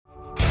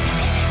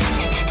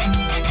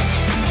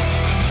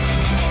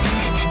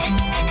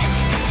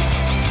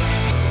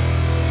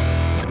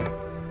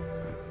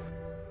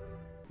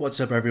What's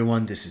up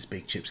everyone, this is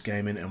Big Chips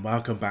Gaming and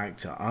welcome back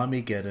to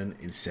ARMY-GEDDON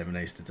in 7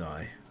 Days to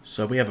Die.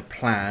 So we have a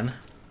plan.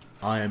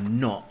 I am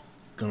not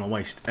going to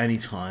waste any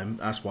time,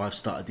 that's why I've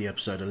started the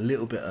episode a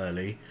little bit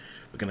early.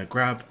 We're going to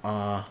grab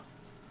our... where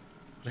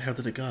the hell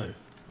did it go?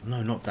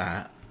 No, not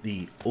that.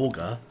 The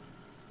auger.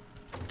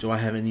 Do I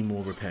have any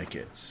more repair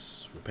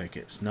kits?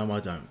 No,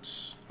 I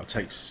don't. I'll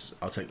take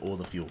all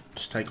the fuel.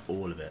 Just take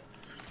all of it.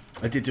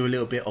 I did do a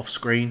little bit off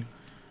screen.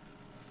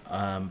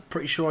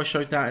 Pretty sure I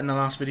showed that in the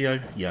last video.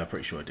 Yeah,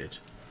 pretty sure I did.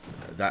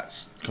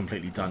 That's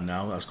completely done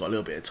now. That's got a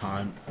little bit of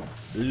time.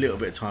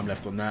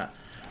 Left on that.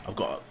 I've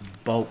got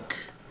bulk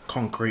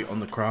concrete on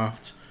the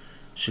craft.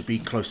 Should be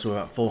close to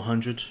about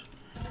 400.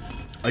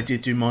 I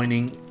did do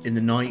mining in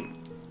the night.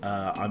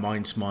 I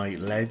mined my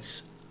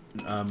leads.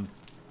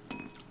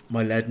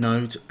 My lead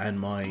node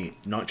and my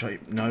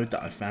nitrate node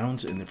that I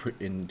found in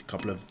a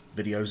couple of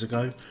videos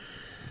ago.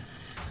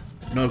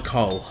 No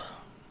coal.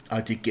 I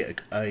did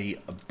get a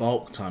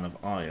bulk ton of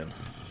iron.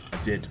 I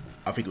think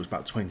it was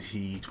about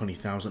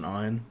 20,000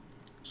 iron.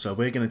 So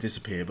we're going to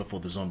disappear before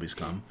the zombies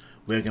come.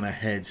 We're going to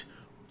head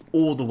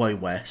all the way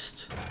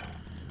west.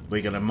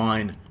 We're going to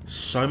mine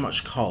so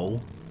much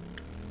coal.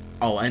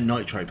 Oh, and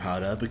nitrate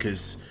powder,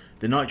 because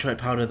the nitrate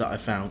powder that I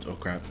found, oh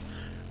crap,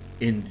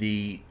 in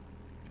the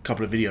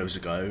couple of videos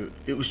ago,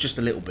 it was just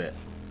a little bit.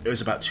 It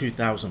was about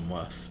 2,000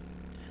 worth.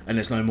 And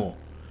there's no more.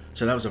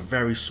 So that was a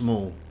very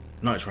small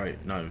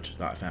nitrate node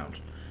that I found.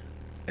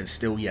 And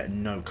still yet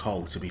no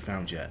coal to be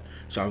found yet.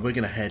 So we're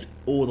going to head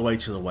all the way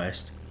to the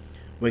west.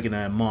 We're going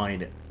to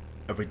mine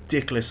a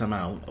ridiculous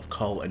amount of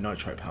coal and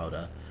nitrate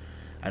powder.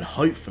 And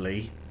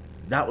hopefully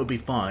that would be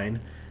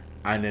fine.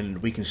 And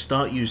then we can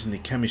start using the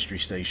chemistry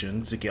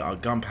station to get our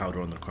gunpowder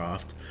on the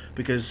craft.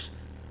 Because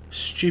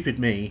stupid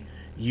me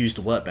used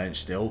the workbench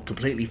still,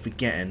 completely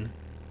forgetting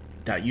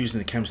that using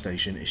the chem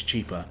station is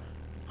cheaper.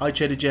 Hi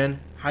Cheddar Jen,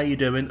 how you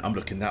doing? I'm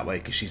looking that way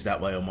because she's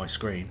that way on my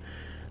screen.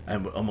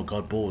 And oh my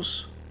god,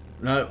 balls.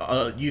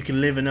 No, you can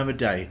live another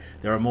day.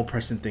 There are more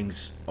pressing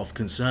things of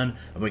concern,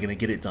 and we're going to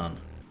get it done.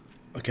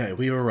 Okay,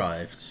 we've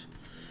arrived.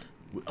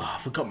 Oh, I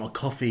forgot my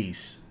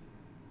coffees.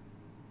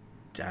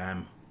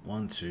 Damn.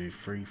 1, 2,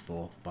 3,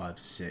 4, 5,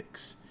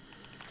 6,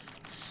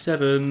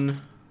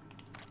 7.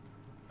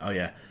 Oh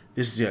yeah,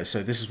 this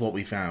is what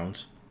we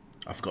found.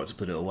 I forgot to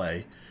put it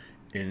away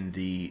in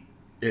the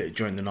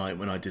during the night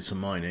when I did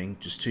some mining.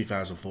 Just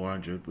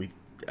 2,400. We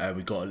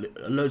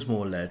got loads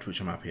more lead,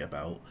 which I'm happy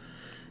about.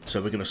 So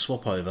we're going to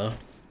swap over.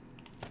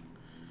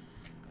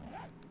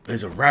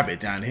 There's a rabbit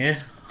down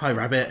here. Hi,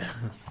 rabbit.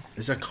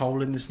 Is there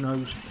coal in this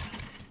node?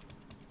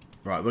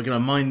 Right, we're going to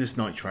mine this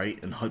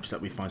nitrate in hopes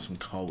that we find some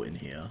coal in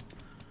here.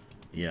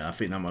 Yeah, I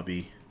think that might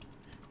be...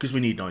 because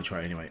we need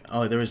nitrate anyway.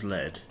 Oh, there is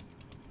lead.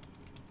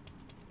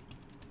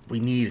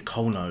 We need a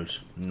coal node.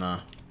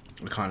 Nah,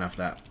 we can't have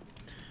that.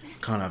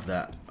 Can't have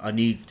that. I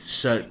need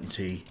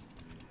certainty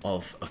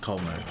of a coal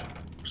node.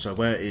 So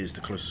where is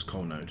the closest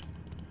coal node?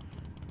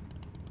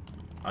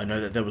 I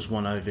know that there was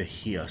one over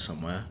here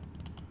somewhere.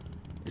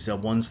 Is there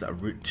ones that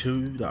are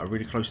two that are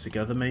really close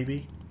together?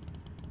 Maybe.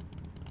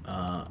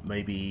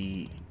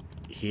 Maybe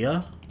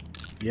here.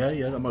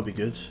 Yeah, that might be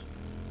good.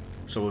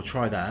 So we'll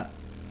try that.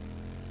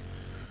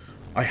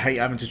 I hate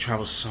having to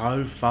travel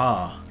so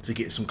far to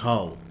get some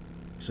coal.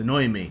 It's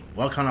annoying me.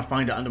 Why can't I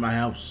find it under my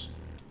house?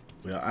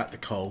 We are at the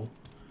coal.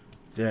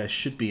 There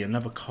should be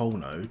another coal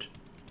node.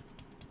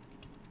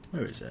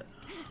 Where is it?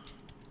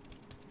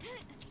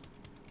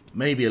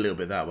 Maybe a little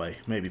bit that way.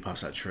 Maybe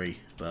past that tree.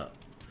 But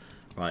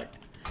right,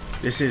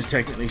 this is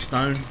technically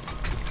stone,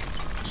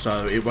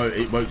 so it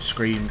won't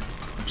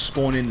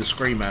spawn in the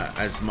screamer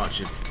as much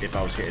if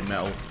I was hitting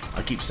metal.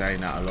 I keep saying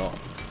that a lot,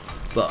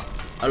 but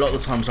a lot of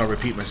the times I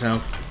repeat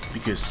myself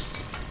because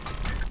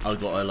I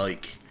gotta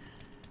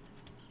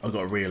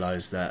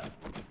realise that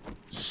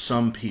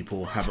some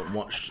people haven't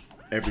watched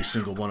every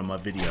single one of my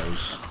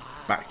videos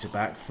back to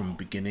back from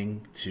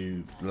beginning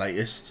to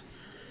latest.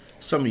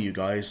 Some of you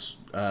guys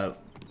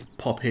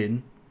pop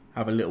in,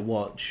 have a little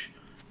watch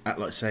at,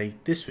 like, say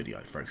this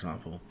video for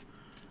example,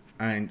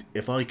 and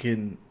if I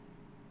can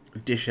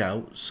dish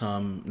out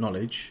some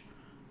knowledge,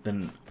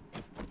 then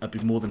I'd be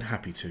more than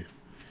happy to,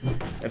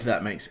 if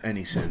that makes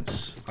any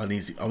sense. I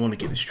want to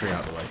get this tree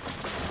out of the way.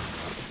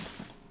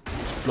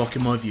 It's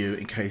blocking my view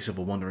in case of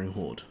a wandering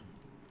horde.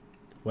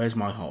 Where's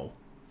my hole?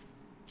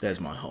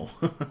 There's my hole.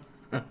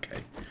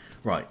 Okay,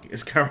 right,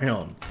 let's carry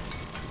on.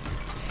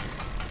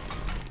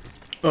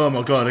 Oh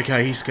my god,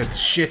 okay, he scared the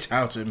shit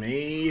out of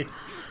me.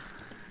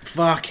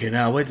 Fucking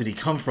hell, where did he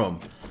come from?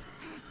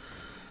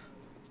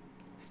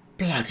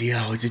 Bloody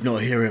hell, I did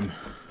not hear him.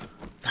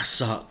 That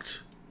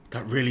sucked.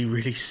 That really,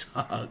 really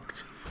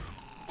sucked.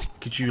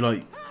 Could you,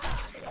 like,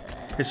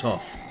 piss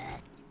off?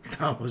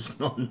 That was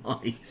not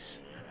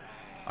nice.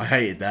 I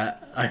hated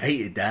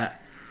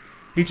that.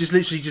 He just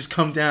literally just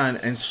come down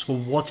and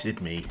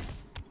swatted me.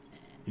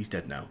 He's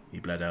dead now. He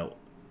bled out.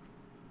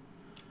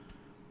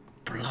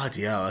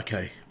 Bloody hell,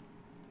 okay.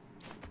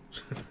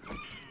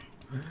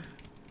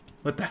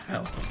 What the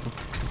hell?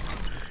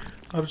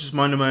 I was just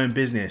minding my own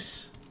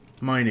business.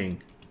 Mining.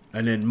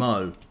 And then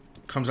Mo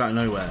Comes out of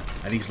nowhere.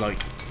 And he's like,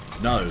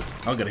 no,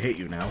 I'm going to hit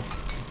you now.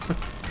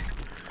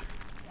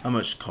 How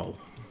much coal?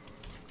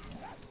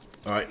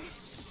 Alright.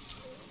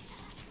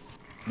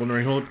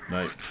 Wandering Horde?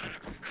 No.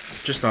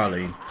 Just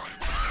Arlene.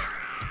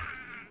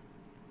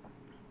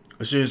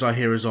 As soon as I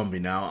hear a zombie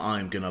now,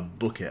 I'm going to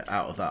book it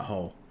out of that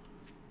hole.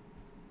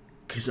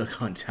 Because I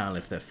can't tell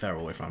if they're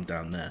feral if I'm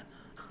down there.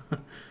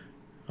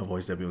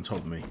 Otherwise they'll be on top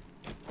of me.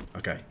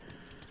 Okay.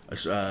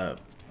 Let's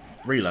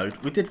reload.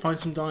 We did find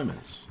some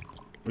diamonds,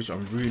 which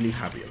I'm really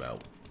happy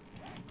about.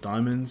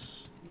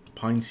 Diamonds,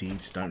 pine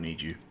seeds, don't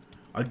need you.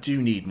 I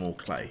do need more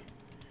clay.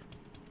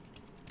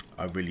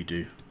 I really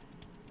do.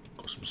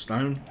 Got some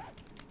stone.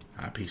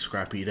 Happy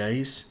scrappy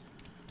days.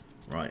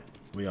 Right,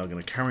 we are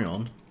going to carry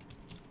on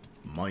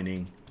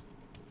mining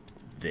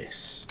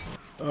this.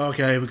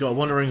 Okay, we've got a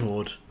wandering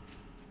horde.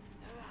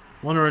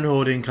 Wandering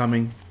horde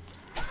incoming.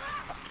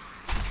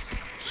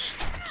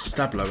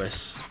 Stab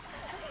Lois.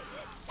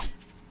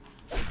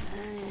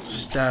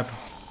 Stab.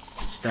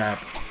 Stab.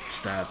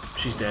 Stab.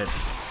 She's dead.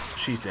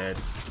 She's dead.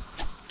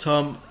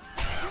 Tom.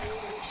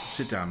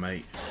 Sit down,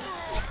 mate.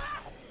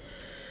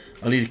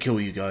 I need to kill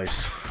you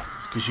guys.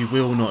 Because you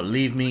will not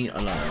leave me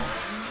alone.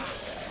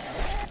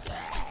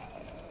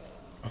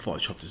 I thought I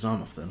chopped his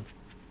arm off then.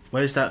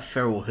 Where's that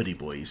feral hoodie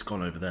boy? He's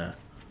gone over there.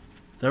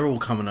 They're all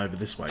coming over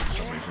this way for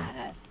some reason.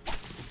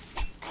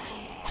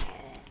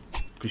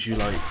 Because you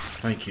like...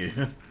 Thank you.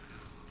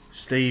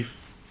 Steve,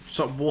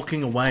 stop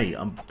walking away.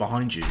 I'm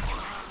behind you.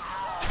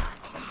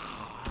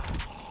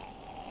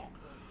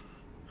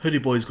 Hoodie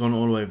boy's gone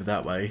all the way over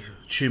that way.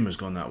 Tumor's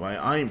gone that way.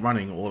 I ain't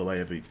running all the way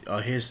over...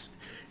 here's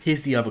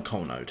the other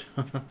coal node.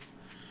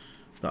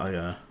 That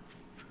I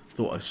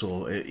thought I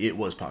saw. It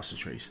was past the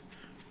trees.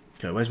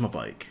 Okay, where's my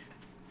bike?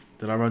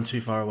 Did I run too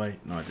far away?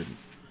 No, I didn't.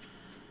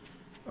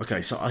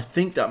 Okay, so I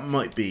think that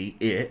might be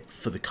it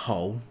for the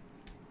coal.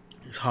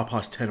 It's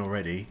 10:30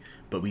 already,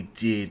 but we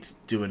did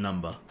do a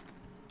number.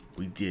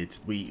 We did.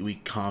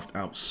 We carved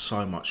out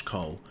so much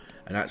coal,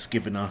 and that's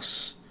given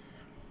us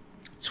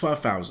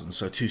 12,000,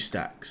 so 2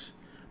 stacks.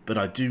 But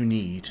I do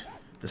need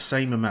the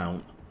same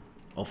amount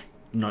of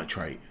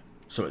nitrate,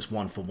 so it's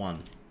 1 for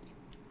 1.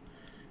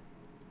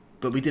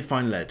 But we did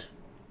find lead.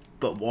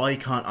 But why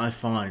can't I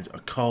find a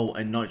coal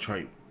and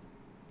nitrate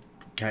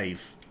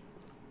cave?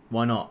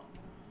 Why not?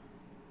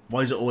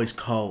 Why is it always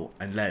coal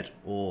and lead,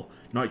 or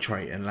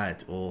nitrate and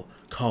lead, or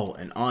coal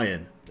and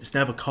iron? It's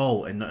never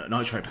coal and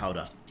nitrate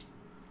powder.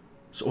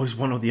 It's always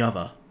one or the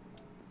other.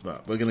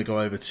 But we're going to go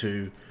over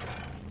to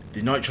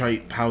the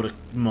nitrate powder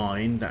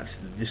mine. That's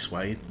this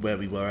way, where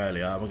we were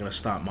earlier. We're going to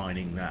start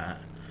mining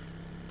that.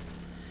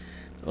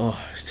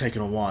 Oh, it's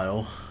taken a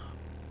while.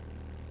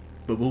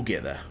 But we'll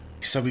get there.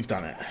 So we've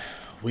done it.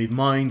 We've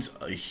mined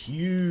a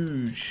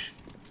huge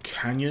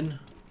canyon,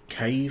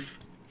 cave.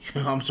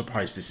 I'm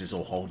surprised this is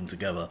all holding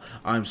together.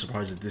 I'm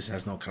surprised that this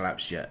has not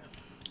collapsed yet.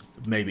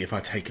 Maybe if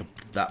I take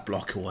that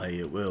block away,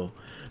 it will.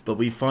 But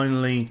we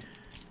finally...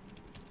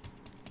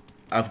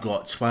 I've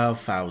got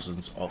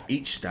 12,000 of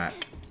each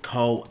stack,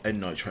 coal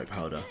and nitrate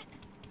powder.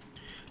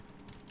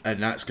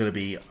 And that's going to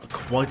be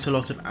quite a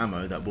lot of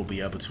ammo that we'll be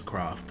able to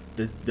craft.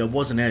 There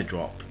was an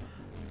airdrop.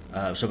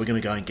 So we're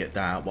going to go and get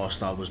that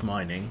whilst I was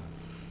mining.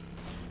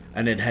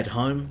 And then head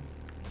home,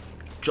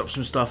 drop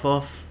some stuff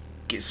off,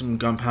 get some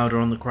gunpowder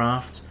on the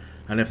craft,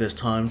 and if there's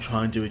time,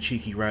 try and do a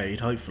cheeky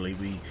raid. Hopefully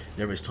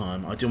there is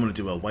time. I do want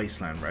to do a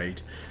wasteland raid,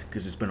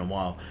 because it's been a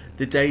while.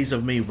 The days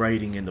of me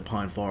raiding in the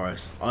pine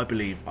forest, I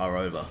believe, are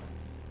over.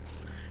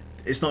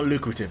 It's not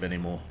lucrative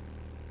anymore.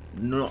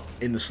 Not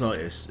in the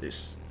slightest.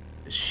 It's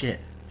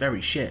shit.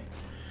 Very shit.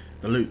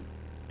 The loot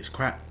is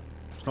crap.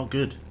 It's not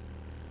good.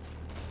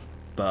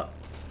 But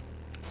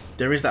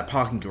there is that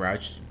parking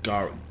garage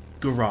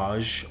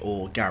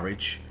or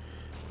garage,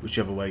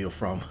 whichever way you're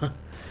from,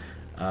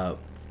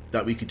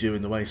 that we could do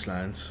in the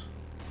wastelands.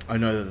 I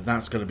know that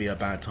that's going to be a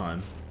bad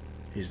time.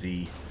 Here's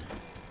the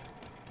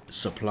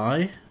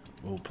supply.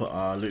 We'll put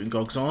our looting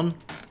gogs on.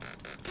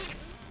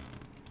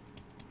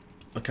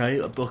 Okay,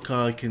 a book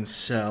I can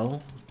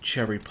sell.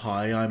 Cherry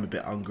pie, I'm a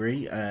bit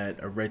hungry. And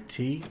a red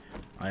tea,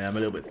 I am a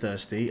little bit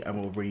thirsty. And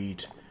we'll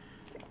read...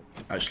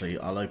 Actually,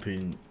 I'll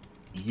open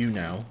you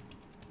now.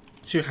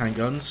 2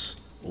 handguns.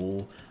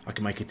 Or I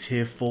can make a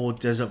tier 4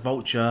 desert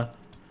vulture.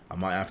 I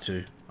might have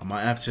to.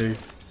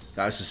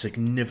 That is a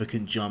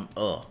significant jump.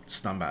 Oh,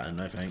 stun batter,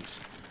 no thanks.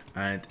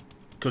 And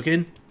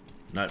cooking?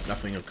 No,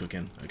 nothing of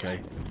cooking.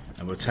 Okay.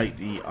 And we'll take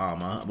the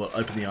armor. We'll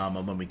open the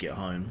armor when we get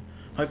home.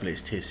 Hopefully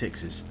it's tier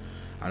 6s.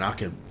 And I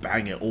can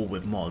bang it all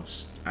with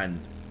mods.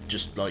 And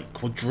just like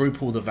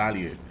quadruple the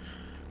value.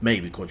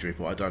 Maybe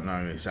quadruple. I don't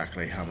know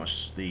exactly how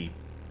much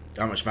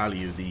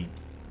value the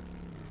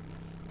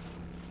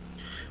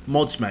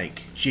mods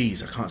make.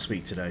 Jeez, I can't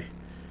speak today.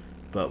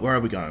 But where are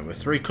we going? We're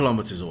 3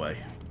 kilometers away.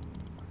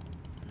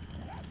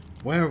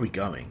 Where are we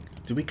going?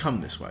 Did we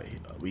come this way?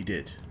 We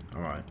did.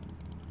 Alright.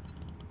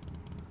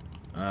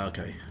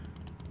 Okay.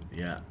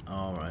 Yeah,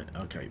 alright.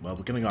 Okay, well,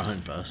 we're going to go home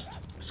first.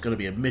 It's going to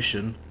be a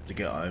mission to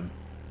get home.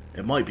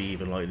 It might be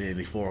even like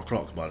nearly 4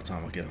 o'clock by the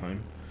time I get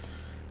home.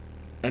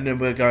 And then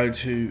we're going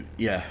to,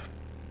 yeah,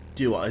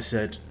 do what I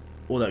said,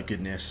 all that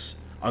goodness.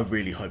 I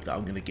really hope that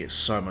I'm going to get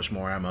so much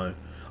more ammo.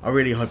 I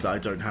really hope that I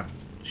don't have...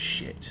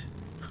 Shit.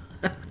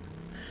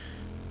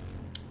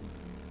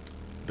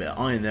 Bit of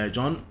iron there,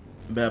 John.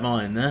 Bit of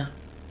iron there.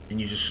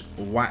 And you just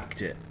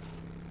whacked it.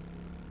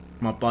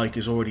 My bike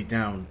is already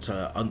down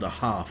to under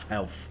half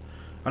health.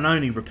 And I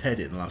only repaired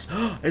it in the last...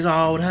 Here's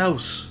our old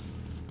house.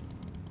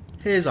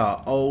 Here's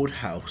our old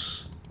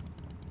house.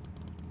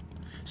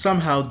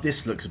 Somehow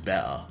this looks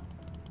better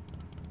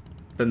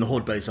than the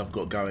horde base I've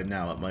got going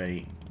now at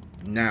my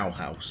now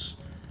house.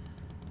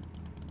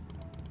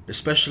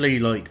 Especially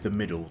like the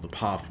middle, the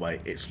pathway.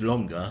 It's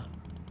longer.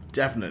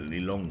 Definitely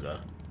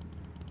longer.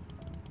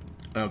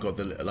 And I've got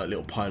the like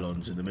little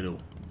pylons in the middle.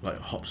 Like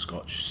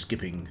hopscotch,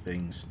 skipping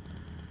things.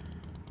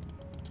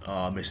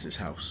 Oh, I miss this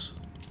house.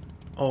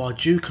 Oh, our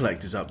dew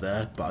collector's up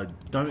there, but I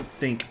don't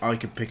think I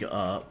could pick it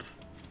up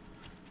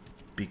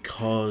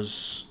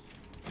because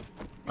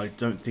I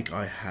don't think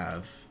I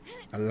have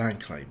a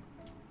land claim.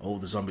 Oh,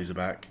 the zombies are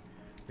back.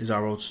 Here's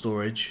our old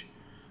storage.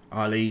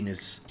 Arlene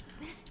is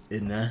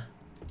in there.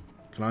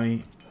 Can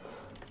I?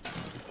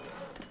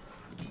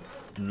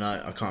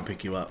 No, I can't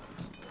pick you up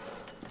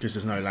because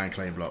there's no land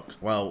claim block.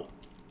 Well,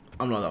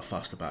 I'm not that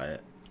fussed about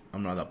it.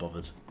 I'm not that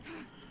bothered.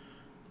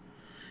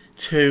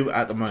 2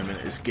 at the moment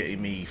is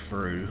getting me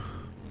through.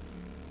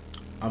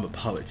 I'm a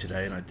poet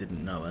today and I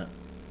didn't know it.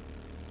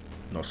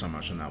 Not so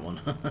much on that one.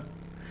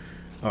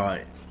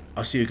 Alright,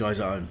 I'll see you guys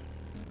at home.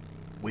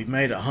 We've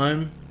made it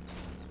home.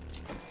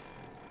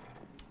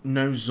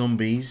 No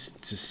zombies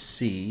to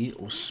see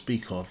or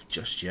speak of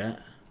just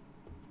yet.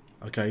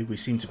 Okay, we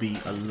seem to be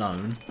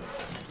alone.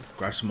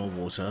 Grab some more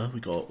water.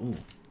 We got... Ooh.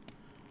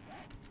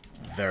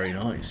 Very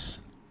nice.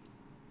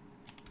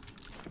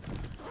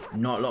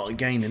 Not a lot of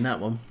gain in that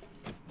one.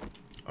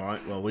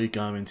 Alright, well, we're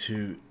going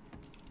to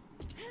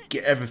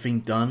get everything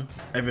done.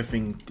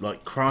 Everything,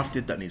 like,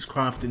 crafted that needs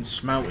crafting,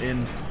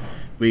 smelting.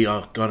 We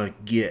are gonna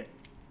get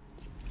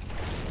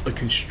a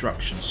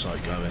construction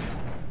site going.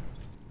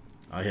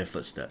 I hear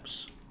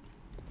footsteps.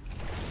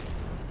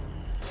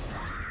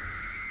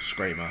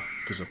 Screamer,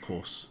 because of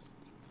course.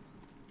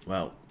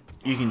 Well,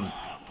 you can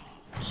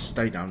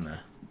stay down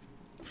there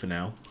for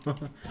now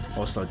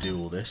whilst I do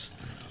all this.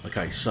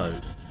 Okay,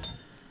 so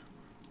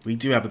we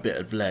do have a bit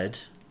of lead,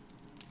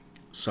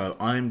 so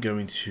I'm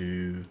going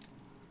to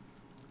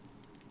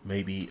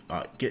maybe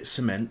get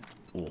cement.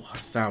 Oh,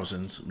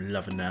 1,000, I'm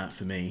loving that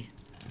for me.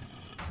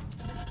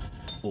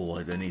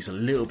 Oh, there needs a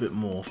little bit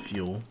more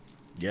fuel.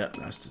 Yep,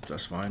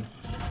 that's fine.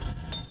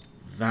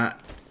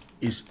 That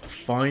is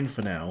fine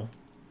for now.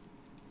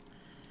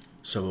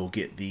 So we'll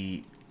get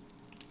the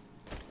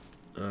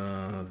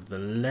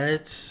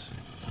lead.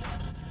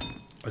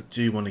 I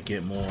do want to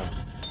get more.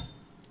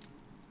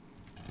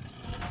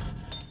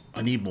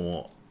 I need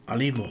more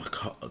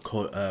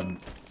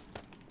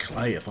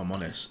clay, if I'm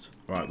honest.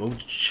 Right, we'll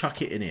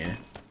chuck it in here.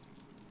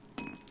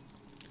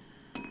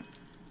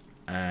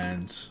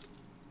 And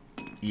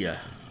yeah,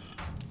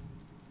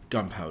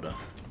 gunpowder.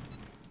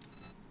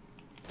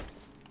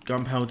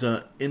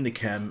 Gunpowder in the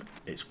chem.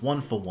 It's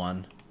 1 for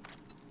 1.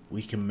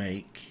 We can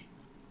make...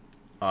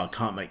 I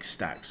can't make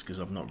stacks because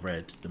I've not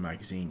read the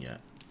magazine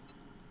yet.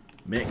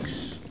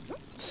 Mix.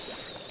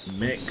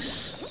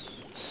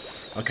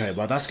 Mix. Okay,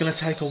 well that's going to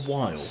take a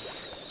while.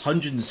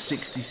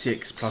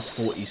 166 plus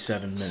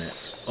 47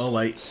 minutes. Oh,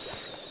 wait.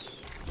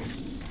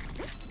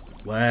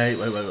 Wait.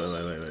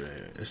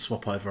 Let's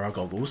swap over our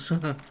goggles.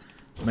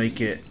 Make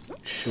it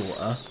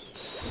shorter.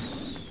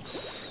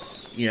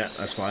 Yeah,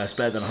 that's fine. It's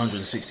better than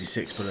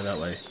 166, put it that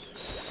way.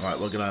 Alright,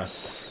 we're going to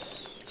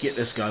get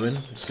this going.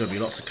 It's going to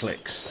be lots of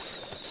clicks.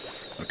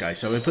 Okay,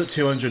 so we put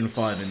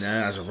 205 in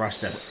there as a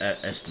rust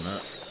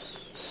estimate.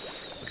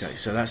 Okay,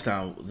 so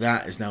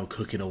that is now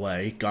cooking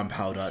away.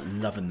 Gunpowder,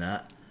 loving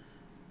that.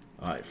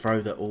 Alright, throw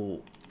that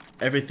all...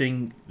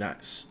 Everything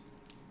that's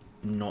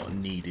not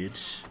needed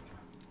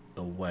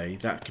away.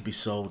 That could be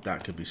sold,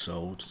 that could be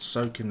sold.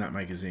 Soak in that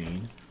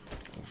magazine.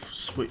 I'll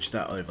switch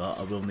that over.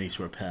 I will need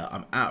to repair.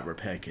 I'm out of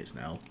repair kits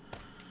now.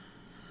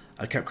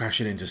 I kept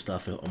crashing into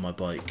stuff on my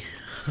bike.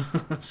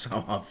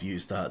 So I've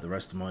used that. The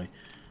rest of my...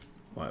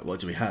 Right, what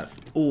do we have?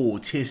 Oh,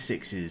 tier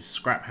 6s.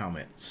 Scrap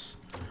helmets.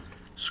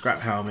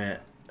 Scrap helmet.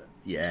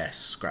 Yes.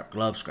 Scrap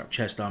gloves, scrap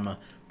chest armor.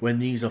 When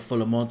these are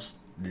full of mods,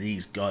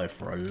 these go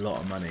for a lot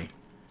of money.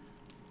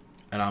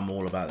 And I'm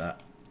all about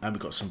that. And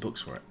we've got some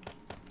books for it.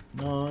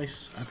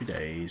 Nice. Happy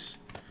days.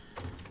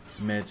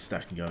 Meds,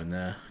 that can go in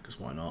there, because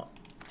why not?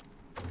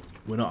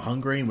 We're not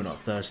hungry, we're not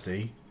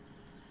thirsty.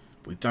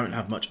 We don't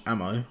have much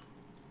ammo.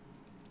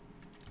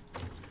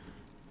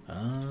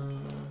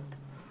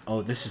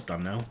 Oh, this is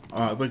done now.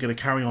 Alright, we're going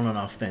to carry on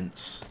our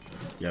fence.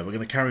 Yeah, we're going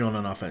to carry on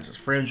our fence. It's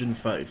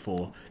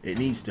 334. It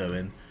needs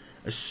doing.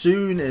 As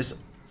soon as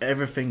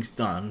everything's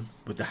done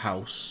with the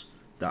house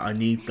that I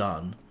need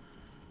done,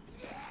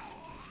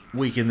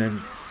 we can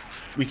then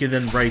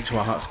raid to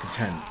our heart's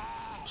content.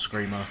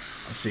 Screamer,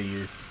 I see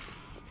you.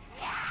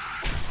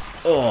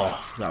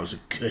 Oh, that was a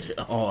good...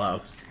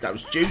 Oh, that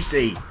was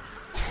juicy.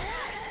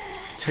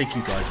 Take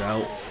you guys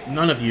out.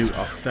 None of you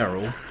are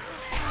feral.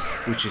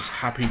 which is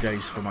happy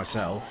days for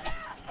myself.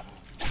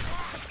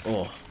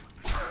 Oh.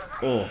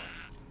 Oh.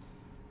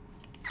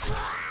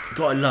 You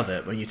gotta love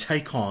it when you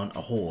take on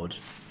a horde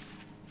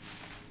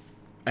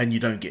and you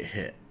don't get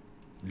hit.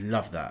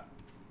 Love that.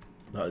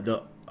 Like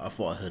I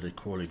thought I heard a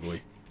crawly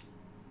boy.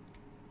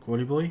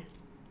 Crawly boy?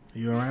 Are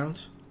you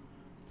around?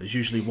 There's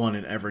usually one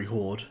in every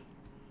horde.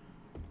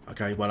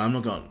 Okay, well I'm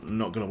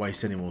not gonna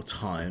waste any more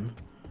time.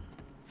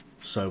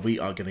 So we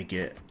are gonna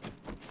get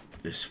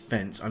this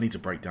fence. I need to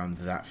break down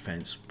that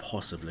fence,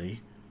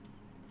 possibly.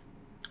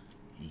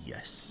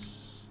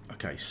 Yes.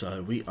 Okay,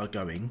 so we are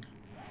going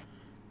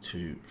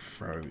to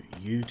throw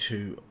you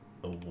two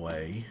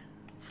away.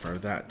 Throw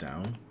that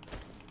down.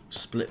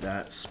 Split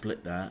that.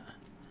 Split that.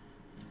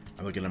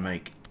 And we're gonna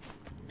make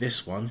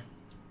this one.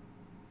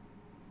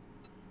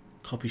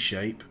 Copy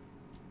shape.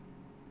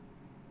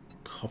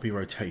 Copy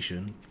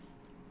rotation.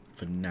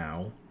 For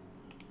now.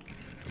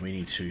 And we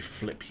need to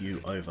flip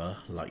you over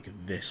like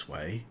this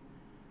way.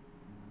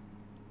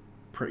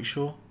 Pretty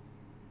sure?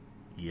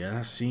 Yeah,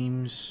 that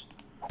seems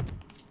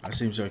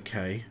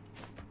okay.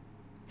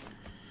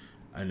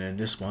 And then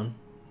this one,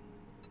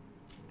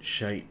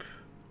 shape,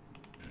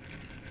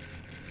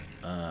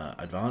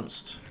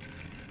 advanced.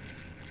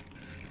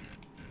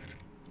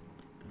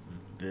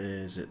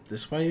 Is it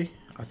this way?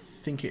 I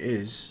think it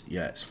is.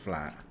 Yeah, it's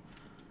flat.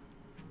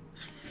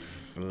 It's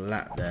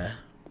flat there.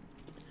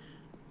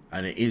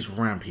 And it is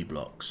rampy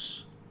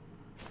blocks.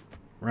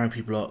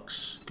 Rampy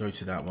blocks, go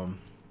to that one,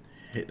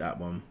 hit that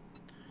one.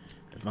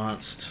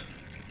 Advanced.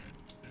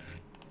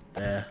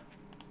 There.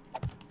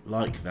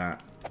 Like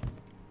that.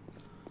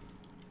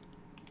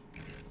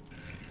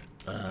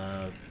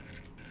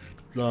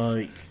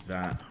 Like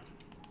that.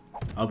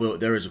 I will.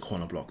 There is a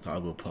corner block that I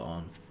will put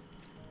on.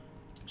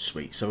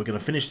 Sweet. So we're going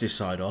to finish this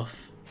side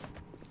off.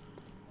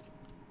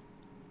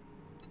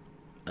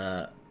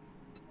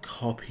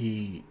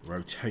 Copy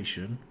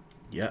rotation.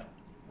 Yep.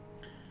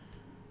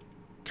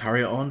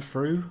 Carry it on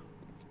through.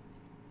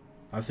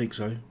 I think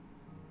so.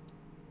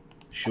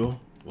 Sure.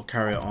 We'll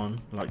carry it on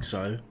like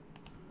so.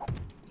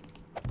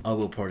 I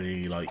will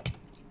probably like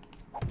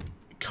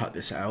cut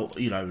this out,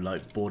 you know,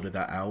 like border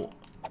that out,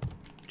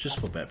 just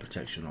for better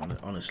protection on it,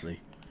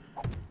 honestly.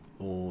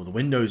 Oh, the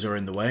windows are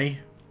in the way.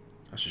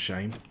 That's a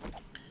shame.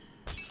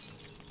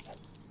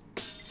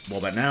 What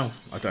about now?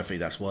 I don't think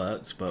that's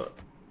worked, but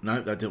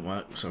no, that didn't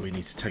work, so we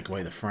need to take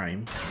away the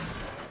frame.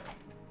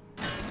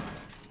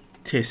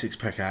 Tier 6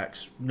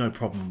 pickaxe, no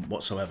problem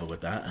whatsoever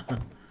with that.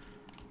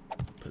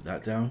 Put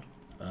that down.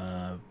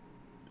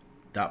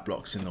 That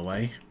block's in the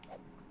way.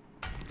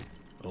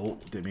 Oh,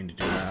 didn't mean to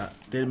do that.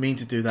 Didn't mean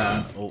to do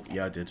that. Oh,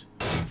 yeah, I did.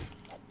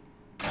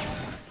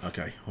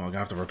 Okay, well, I'm going to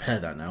have to repair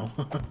that now.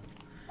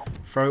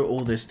 Throw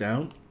all this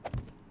down.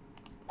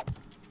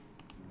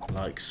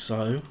 Like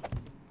so.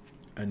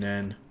 And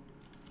then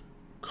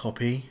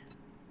copy.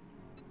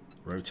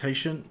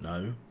 Rotation.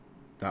 No.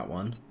 That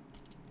one.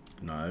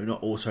 No,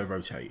 not auto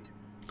rotate.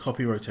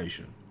 Copy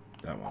rotation.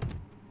 That one.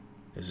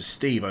 There's a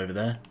Steve over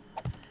there.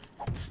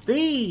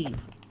 Steve!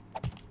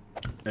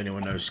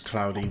 Anyone knows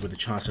Cloudy with a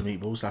chance of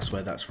meatballs? That's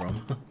where that's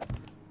from.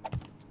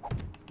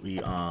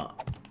 We are...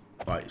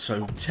 Right,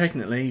 so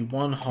technically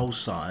one whole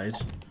side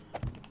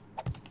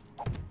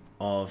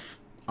of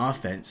our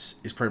fence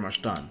is pretty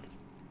much done.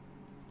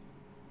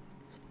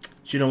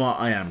 Do you know what?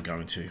 I am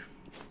going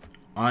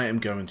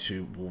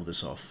to wall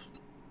this off.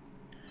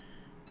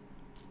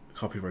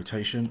 Copy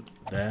rotation.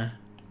 There.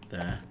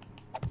 There.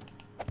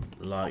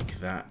 Like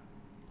that.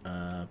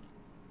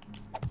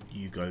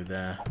 You go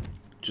there.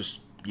 Just,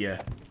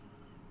 yeah.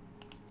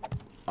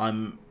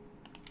 I'm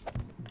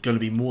going to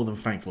be more than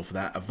thankful for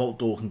that. A vault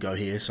door can go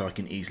here so I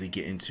can easily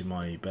get into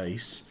my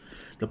base.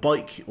 The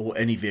bike or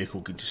any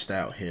vehicle can just stay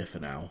out here for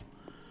now.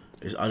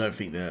 I don't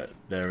think that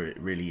they're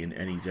really in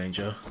any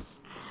danger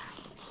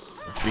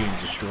of being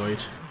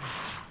destroyed.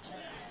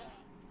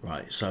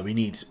 Right, so we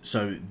need...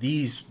 So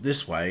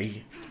this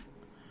way,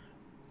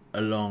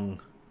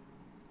 along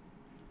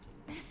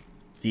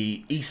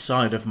the east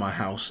side of my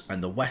house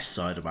and the west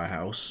side of my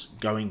house,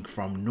 going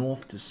from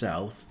north to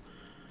south,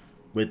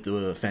 with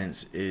the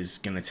fence is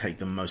going to take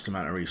the most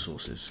amount of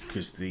resources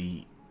because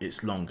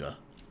it's longer.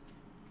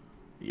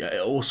 Yeah.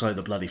 Also,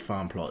 the bloody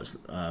farm plot is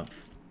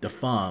the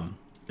farm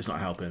is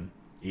not helping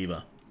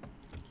either.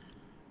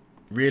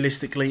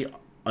 Realistically,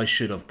 I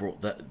should have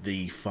brought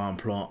the farm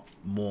plot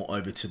more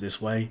over to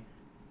this way,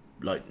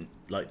 like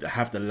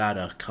have the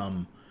ladder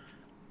come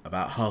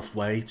about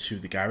halfway to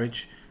the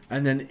garage,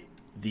 and then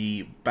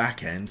the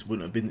back end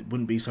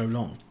wouldn't be so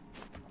long.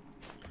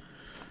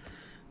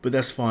 But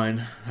that's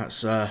fine.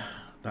 That's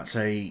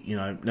a, you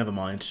know, never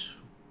mind.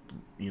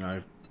 You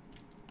know,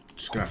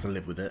 just gonna have to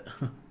live with it.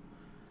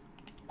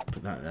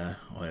 Put that there.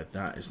 Oh yeah,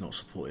 that is not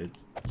supported,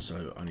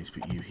 so I need to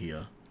put you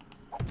here.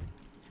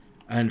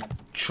 And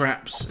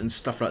traps and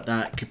stuff like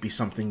that could be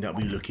something that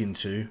we look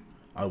into.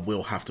 I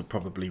will have to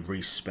probably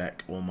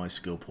respec all my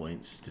skill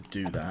points to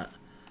do that,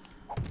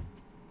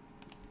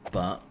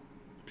 but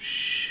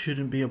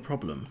shouldn't be a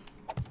problem.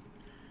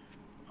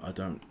 I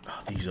don't...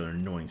 Oh, these are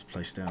annoying to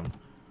place down.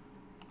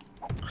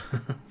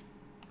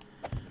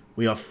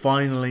 We are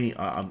finally...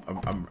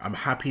 I'm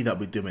happy that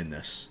we're doing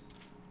this.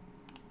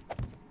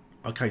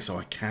 Okay, so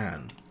I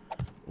can.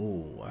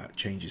 Oh, that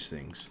changes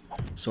things.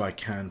 So I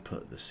can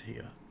put this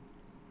here.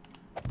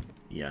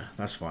 Yeah,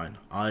 that's fine.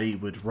 I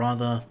would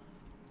rather...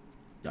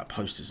 That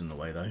post is in the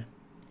way, though.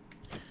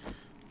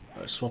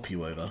 Swap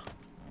you over.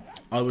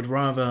 I would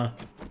rather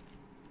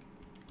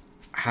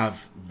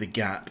have the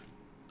gap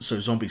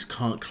so zombies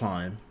can't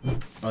climb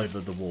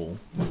over the wall,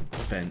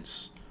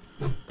 fence,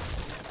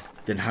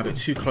 than have it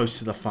too close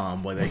to the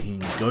farm where they can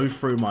go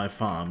through my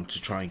farm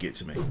to try and get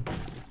to me.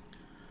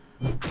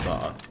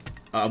 But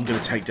I'm going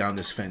to take down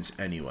this fence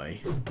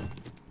anyway.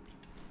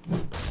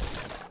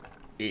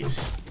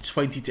 It's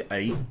 20 to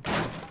 8.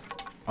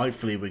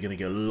 Hopefully we're going to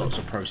get lots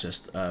of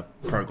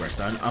progress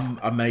done.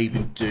 I may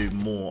even do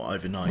more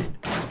overnight.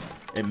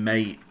 It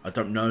may, I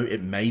don't know,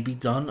 it may be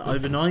done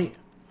overnight.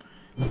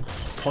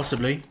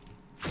 Possibly.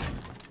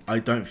 I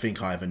don't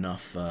think I have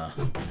enough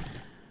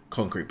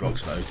concrete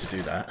blocks though to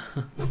do that.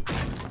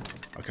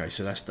 Okay,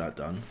 so that's that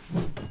done.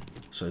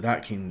 So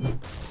that can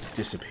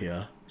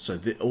disappear. So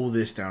all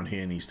this down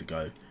here needs to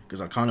go.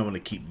 Because I kind of want to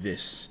keep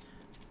this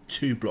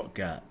 2-block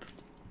gap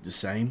the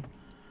same.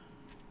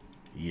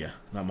 Yeah,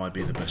 that might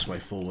be the best way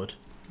forward.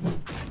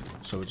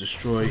 So we'll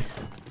destroy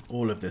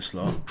all of this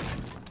lot.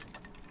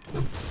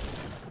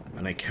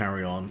 And then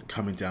carry on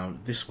coming down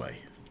this way.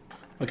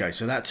 Okay,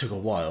 so that took a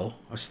while.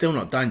 I'm still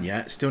not done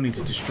yet. Still need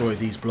to destroy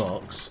these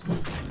blocks.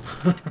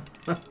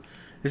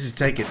 This is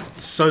taking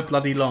so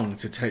bloody long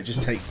to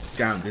just take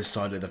down this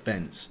side of the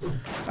fence.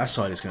 That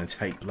side is going to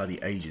take bloody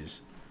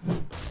ages.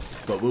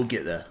 But we'll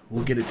get there.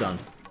 We'll get it done.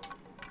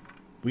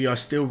 We are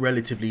still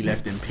relatively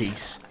left in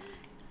peace.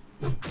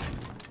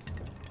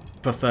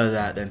 Prefer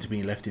that than to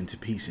be left into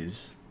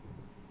pieces.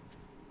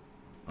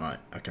 Alright,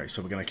 okay,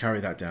 so we're going to carry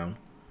that down.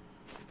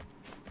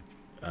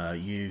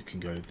 You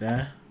can go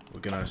there. We're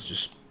going to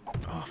just...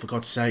 Oh, for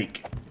God's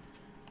sake.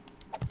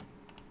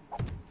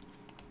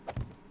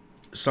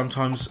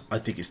 Sometimes I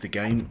think it's the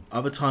game.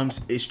 Other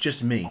times it's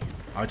just me.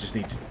 I just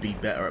need to be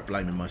better at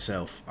blaming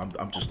myself.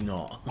 I'm just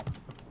not.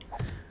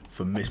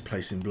 For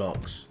misplacing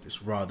blocks.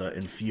 It's rather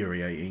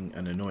infuriating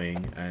and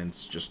annoying and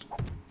just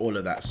all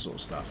of that sort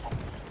of stuff.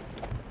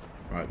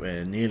 Right,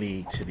 we're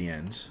nearly to the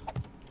end.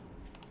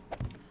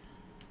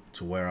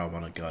 To where I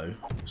want to go.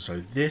 So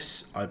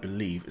this, I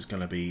believe, is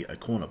going to be a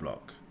corner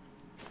block.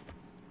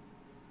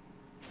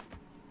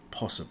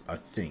 Possible, I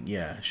think.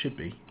 Yeah, it should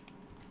be.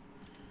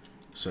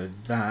 So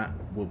that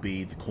will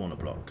be the corner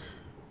block.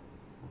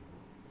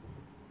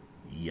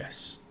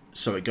 Yes.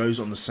 So it goes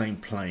on the same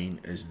plane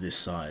as this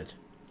side.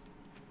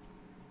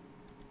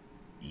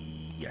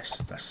 Yes,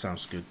 that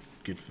sounds good.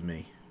 Good for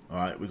me.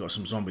 Alright, we've got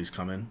some zombies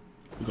coming.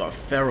 We've got a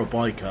feral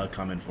biker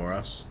coming for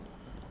us.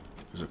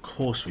 Because of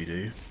course we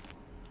do.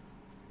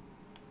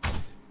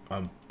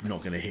 I'm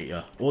not going to hit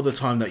you. All the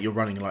time that you're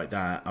running like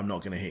that, I'm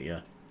not going to hit you.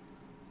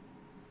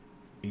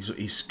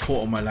 He's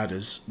caught on my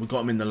ladders. We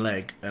got him in the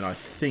leg, and I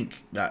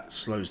think that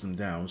slows them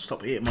down.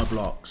 Stop hitting my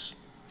blocks.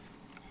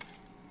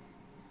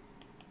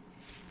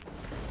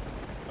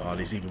 Oh,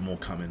 there's even more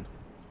coming.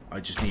 I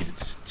just needed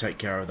to take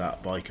care of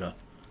that biker.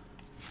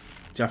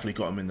 Definitely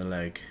got him in the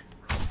leg.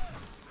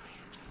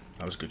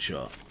 That was a good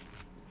shot.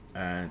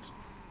 And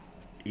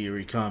here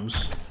he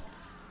comes.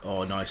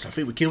 Oh, nice. I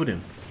think we killed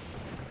him.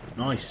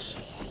 Nice.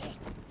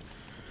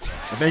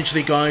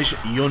 Eventually, guys,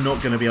 you're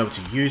not going to be able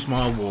to use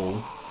my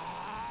wall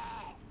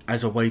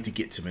as a way to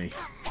get to me.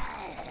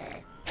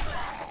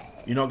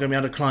 You're not going to be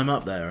able to climb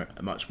up there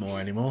much more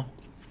anymore.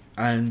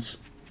 And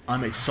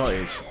I'm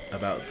excited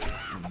about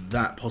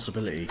that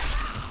possibility.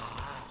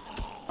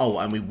 Oh,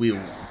 and we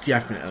will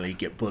definitely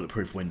get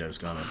bulletproof windows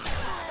going.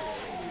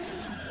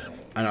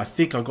 And I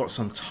think I got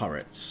some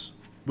turrets.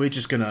 We're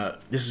just going to...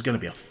 This is going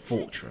to be a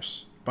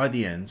fortress. By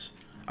the end,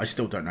 I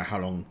still don't know how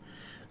long...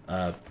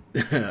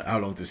 how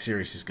long the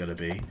series is going to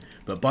be.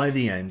 But by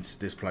the end,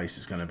 this place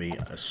is going to be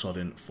a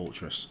sodden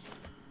fortress.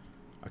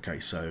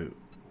 Okay, so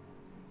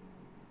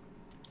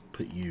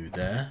put you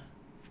there.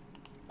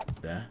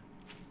 There.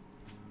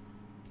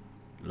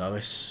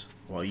 Lois,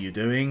 what are you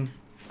doing?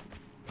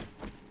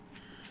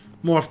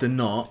 More often than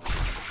not,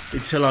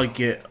 until I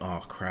get...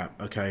 Oh, crap.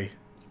 Okay.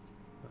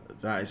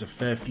 That is a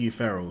fair few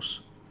ferals.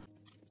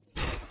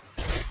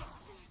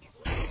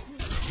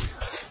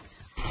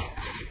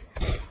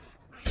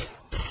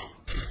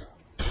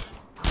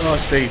 Oh,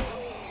 Steve.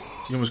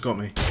 You almost got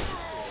me.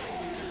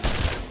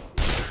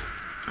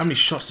 How many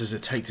shots does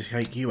it take to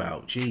take you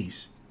out?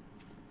 Jeez.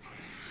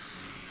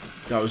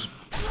 That was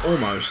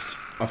almost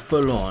a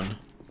full-on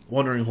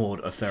wandering horde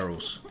of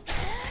ferals.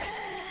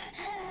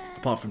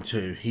 Apart from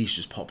 2, he's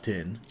just popped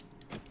in.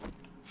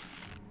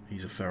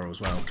 He's a feral as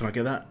well. Can I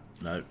get that?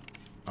 No.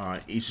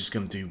 Alright, he's just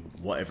going to do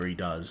whatever he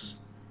does.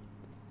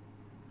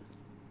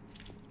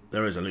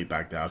 There is a loot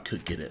bag there. I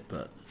could get it,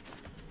 but...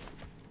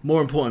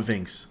 More important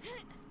things.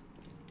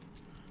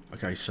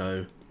 Okay,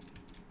 so...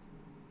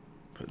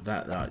 Put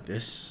that like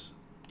this.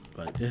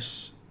 Like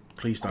this.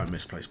 Please don't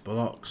misplace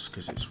blocks,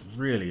 because it's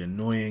really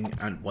annoying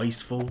and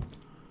wasteful.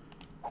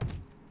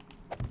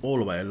 all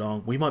the way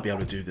along. We might be able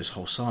to do this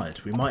whole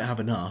side. We might have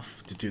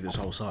enough to do this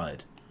whole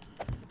side.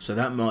 So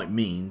that might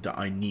mean that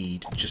I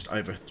need just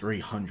over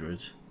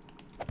 300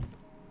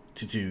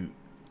 to do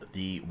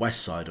the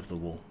west side of the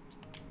wall.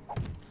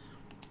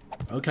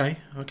 Okay.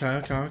 Cool.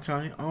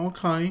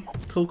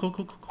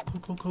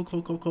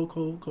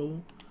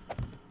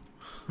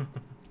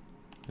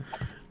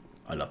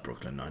 I love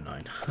Brooklyn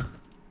Nine-Nine.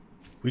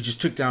 We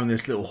just took down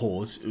this little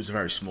horde. It was a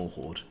very small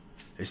horde.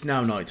 It's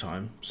now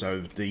nighttime,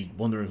 so the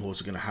wandering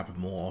hordes are going to happen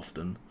more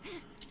often.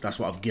 That's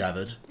what I've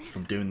gathered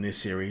from doing this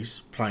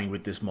series, playing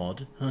with this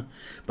mod.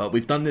 But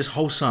we've done this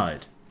whole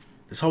side.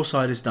 This whole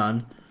side is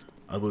done.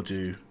 I'll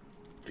do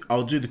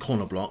the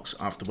corner blocks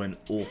after when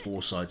all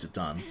 4 sides are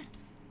done.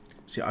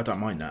 See, I don't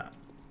mind that.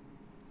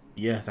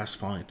 Yeah, that's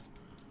fine.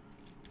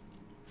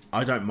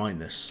 I don't mind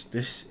this.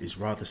 This is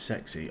rather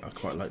sexy. I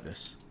quite like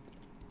this.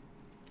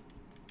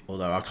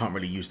 Although I can't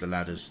really use the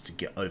ladders to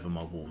get over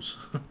my walls.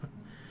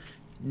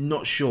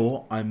 Not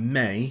sure. I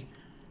may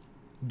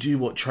do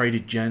what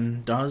Traded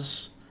Jen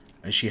does.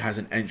 And she has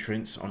an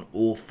entrance on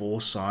all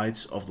 4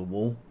 sides of the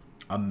wall.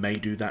 I may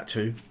do that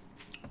too.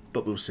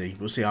 But we'll see.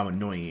 We'll see how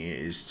annoying it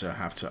is to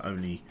have to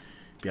only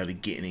be able to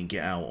get in and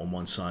get out on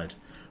one side.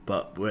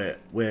 But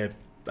we're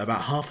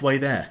about halfway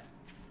there.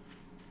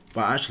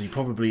 But actually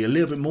probably a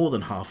little bit more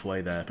than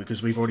halfway there,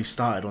 because we've already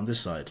started on this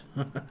side.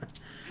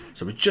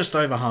 So we're just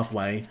over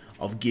halfway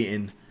of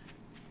getting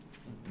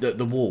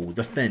the wall,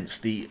 the fence,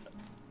 the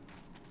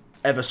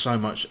ever so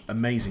much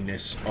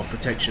amazingness of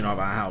protection of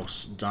our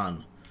house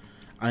done.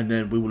 And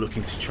then we will look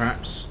into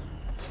traps.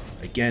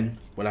 Again,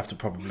 we'll have to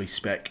probably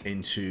spec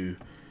into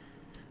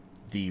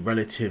the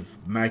relative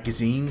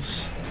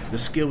magazines, the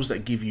skills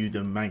that give you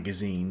the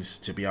magazines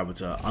to be able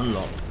to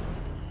unlock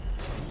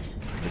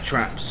the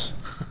traps.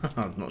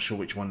 I'm not sure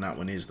which one that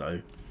one is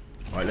though.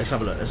 Alright, let's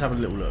have a look. Let's have a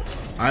little look.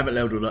 I haven't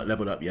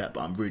leveled up yet,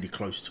 but I'm really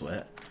close to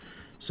it.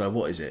 So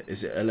what is it?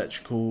 Is it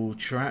electrical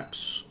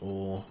traps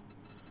or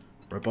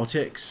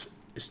robotics?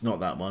 It's not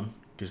that one,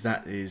 because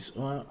that is...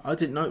 Well, I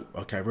didn't know.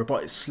 Okay,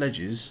 robotic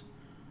sledges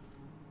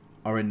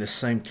are in the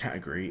same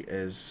category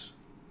as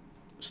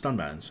stun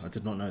bands. I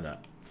did not know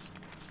that.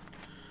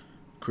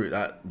 Crew,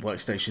 that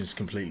workstation's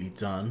completely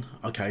done.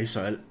 Okay,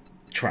 so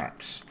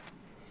traps.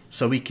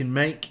 So we can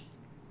make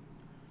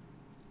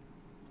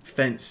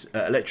fence,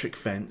 electric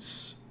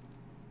fence,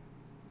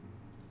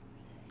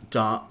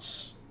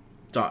 darts,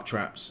 dart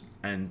traps,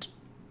 and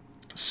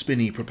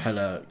spinny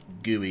propeller,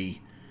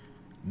 gooey,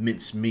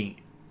 mincemeat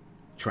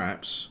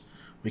traps.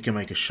 We can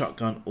make a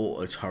shotgun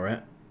auto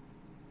turret.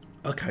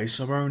 Okay,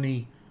 so we're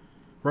only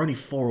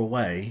 4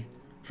 away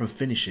from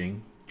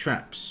finishing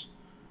traps.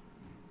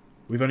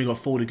 We've only got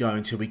 4 to go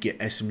until we get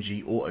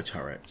SMG auto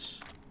turrets.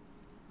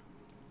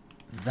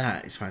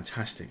 That is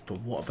fantastic.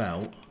 But what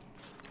about...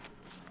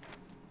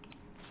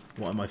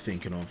 What am I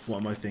thinking of?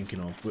 What am I thinking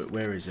of?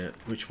 Where is it?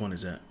 Which one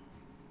is it?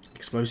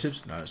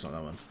 Explosives? No, it's not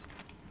that one.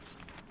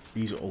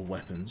 These are all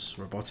weapons.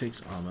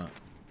 Robotics, armor.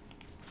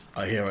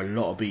 I hear a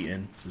lot of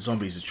beating. The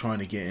zombies are trying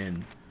to get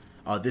in.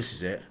 Oh, this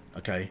is it.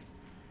 Okay.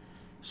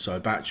 So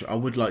battery. I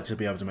would like to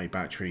be able to make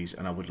batteries,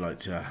 and I would like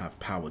to have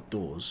powered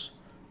doors.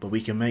 But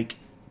we can make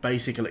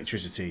basic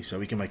electricity. So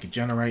we can make a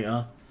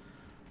generator.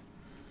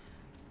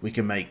 We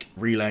can make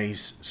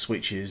relays,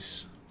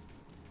 switches.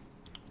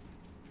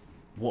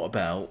 What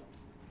about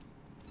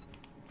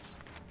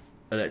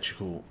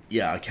electrical?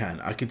 Yeah, I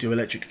can. I could do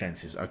electric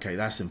fences. Okay,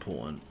 that's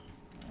important.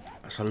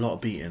 That's a lot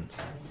of beating.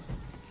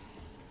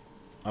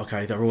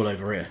 Okay, they're all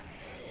over here.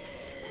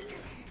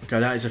 Okay,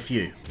 that is a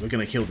few. We're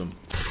going to kill them.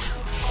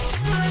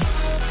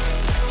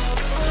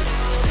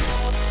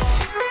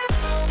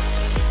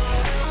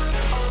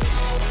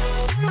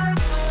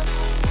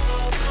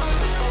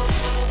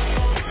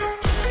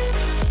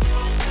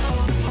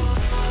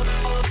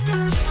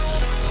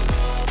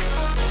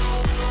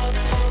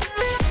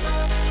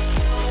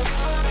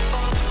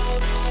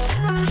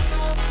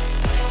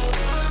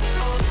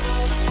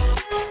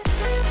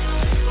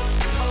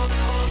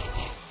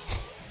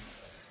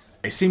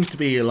 It seems to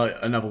be like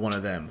another one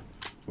of them,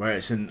 where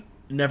it's a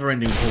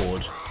never-ending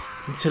horde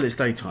until it's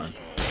daytime.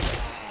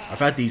 I've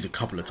had these a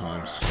couple of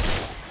times,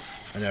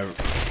 and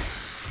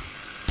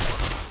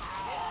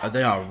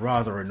they are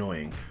rather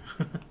annoying.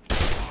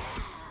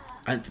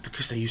 And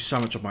because they use so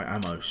much of my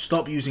ammo.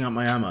 Stop using up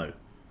my ammo.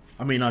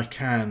 I mean, I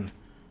can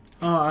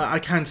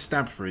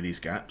stab through these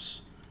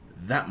gaps.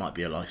 That might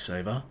be a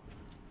lifesaver.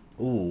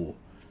 Ooh,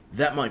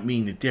 that might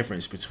mean the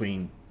difference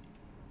between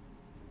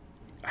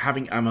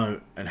having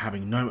ammo and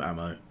having no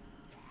ammo.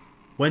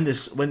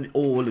 When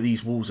all of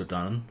these walls are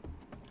done,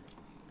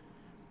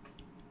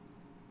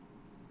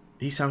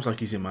 he sounds like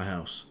he's in my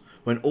house.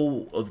 When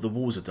all of the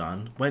walls are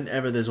done,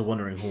 whenever there's a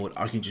wandering horde,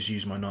 I can just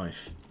use my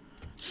knife.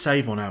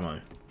 Save on ammo.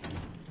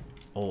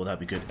 Oh, that'd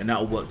be good. And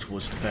that'll work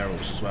towards the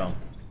ferals as well.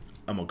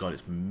 Oh my god,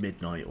 it's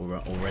midnight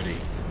already.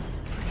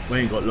 We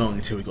ain't got long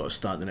until we got to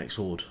start the next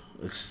horde.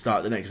 Let's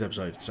start the next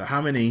episode. So how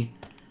many?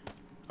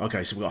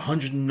 Okay, so we've got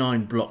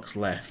 109 blocks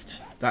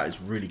left. That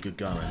is really good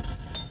going.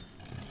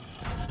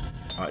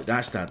 Alright,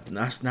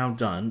 that's now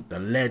done. The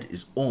lead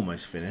is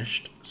almost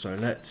finished. So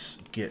let's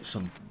get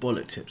some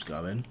bullet tips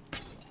going.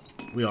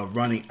 We are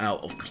running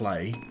out of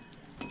clay.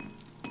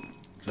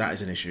 That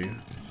is an issue.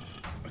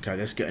 Okay,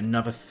 let's get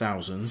another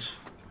 1,000.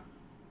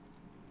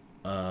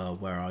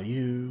 Where are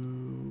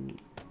you?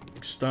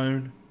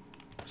 Stone.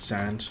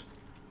 Sand.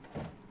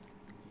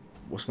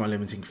 What's my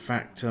limiting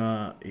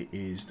factor? It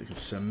is the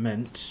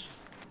cement.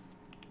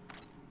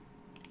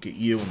 Get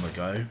you on the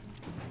go.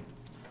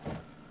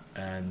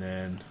 And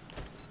then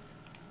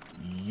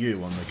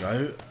you on the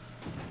go.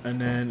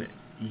 And then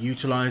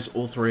utilize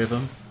all 3 of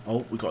them.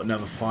 Oh, we got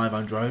another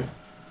 500.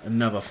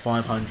 Another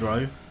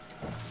 500.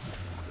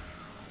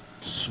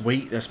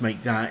 Sweet, let's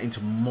make that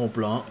into more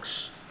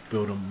blocks.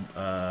 Build them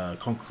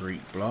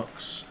concrete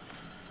blocks.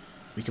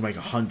 We can make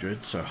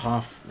 100, so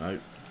half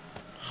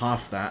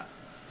that.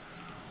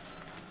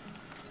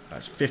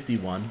 That's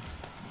 51.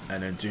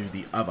 And then do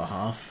the other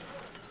half.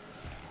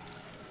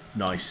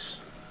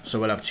 Nice. So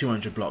we'll have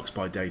 200 blocks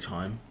by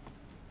daytime.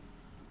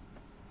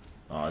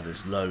 Oh,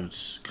 there's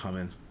loads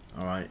coming.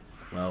 Alright,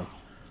 well,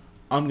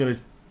 I'm going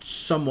to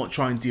somewhat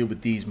try and deal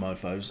with these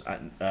mofos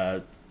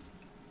at,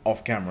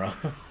 off camera.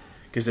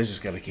 Because they're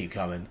just going to keep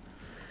coming.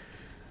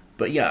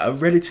 But yeah, a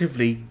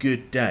relatively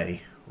good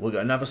day. We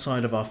got another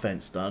side of our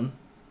fence done.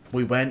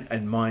 We went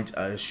and mined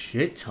a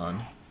shit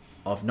ton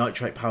of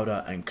nitrate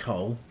powder and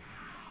coal.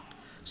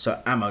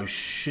 So ammo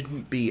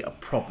shouldn't be a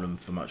problem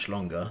for much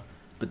longer.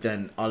 But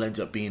then I'll end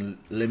up being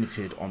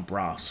limited on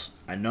brass.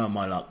 And knowing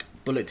my luck,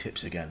 bullet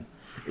tips again.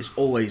 It's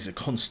always a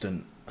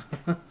constant.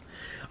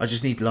 I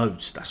just need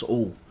loads, that's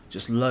all.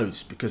 Just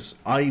loads. Because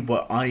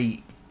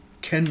I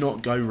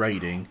cannot go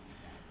raiding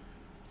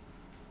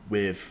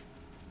with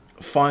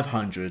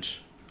 500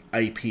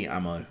 AP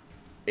ammo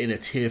in a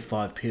tier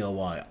 5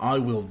 POI. I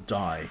will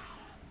die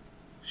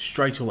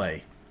straight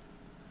away.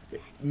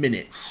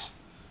 Minutes.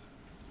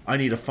 I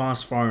need a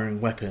fast firing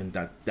weapon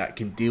that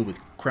can deal with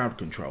crowd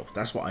control.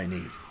 That's what I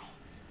need.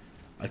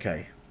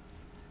 Okay.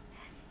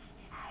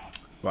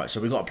 Right,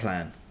 so we got a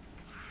plan.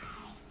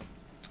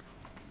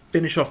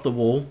 Finish off the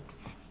wall.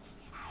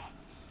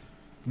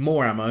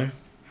 More ammo.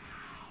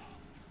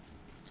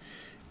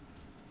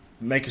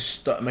 Make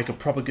a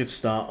proper good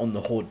start on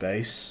the Horde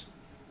base.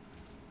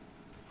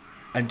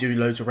 And do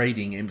loads of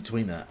raiding in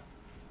between that.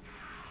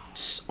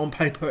 On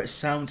paper it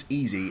sounds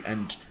easy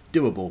and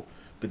doable.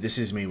 But this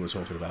is me we're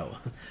talking about.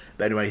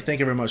 But anyway, thank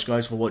you very much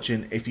guys for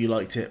watching. If you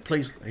liked it,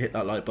 please hit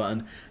that like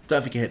button.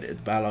 Don't forget to hit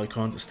the bell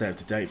icon to stay up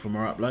to date for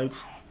more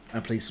uploads.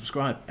 And please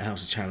subscribe. It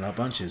helps the channel out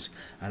bunches.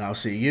 And I'll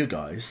see you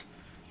guys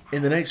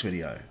in the next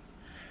video.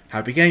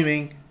 Happy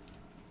gaming!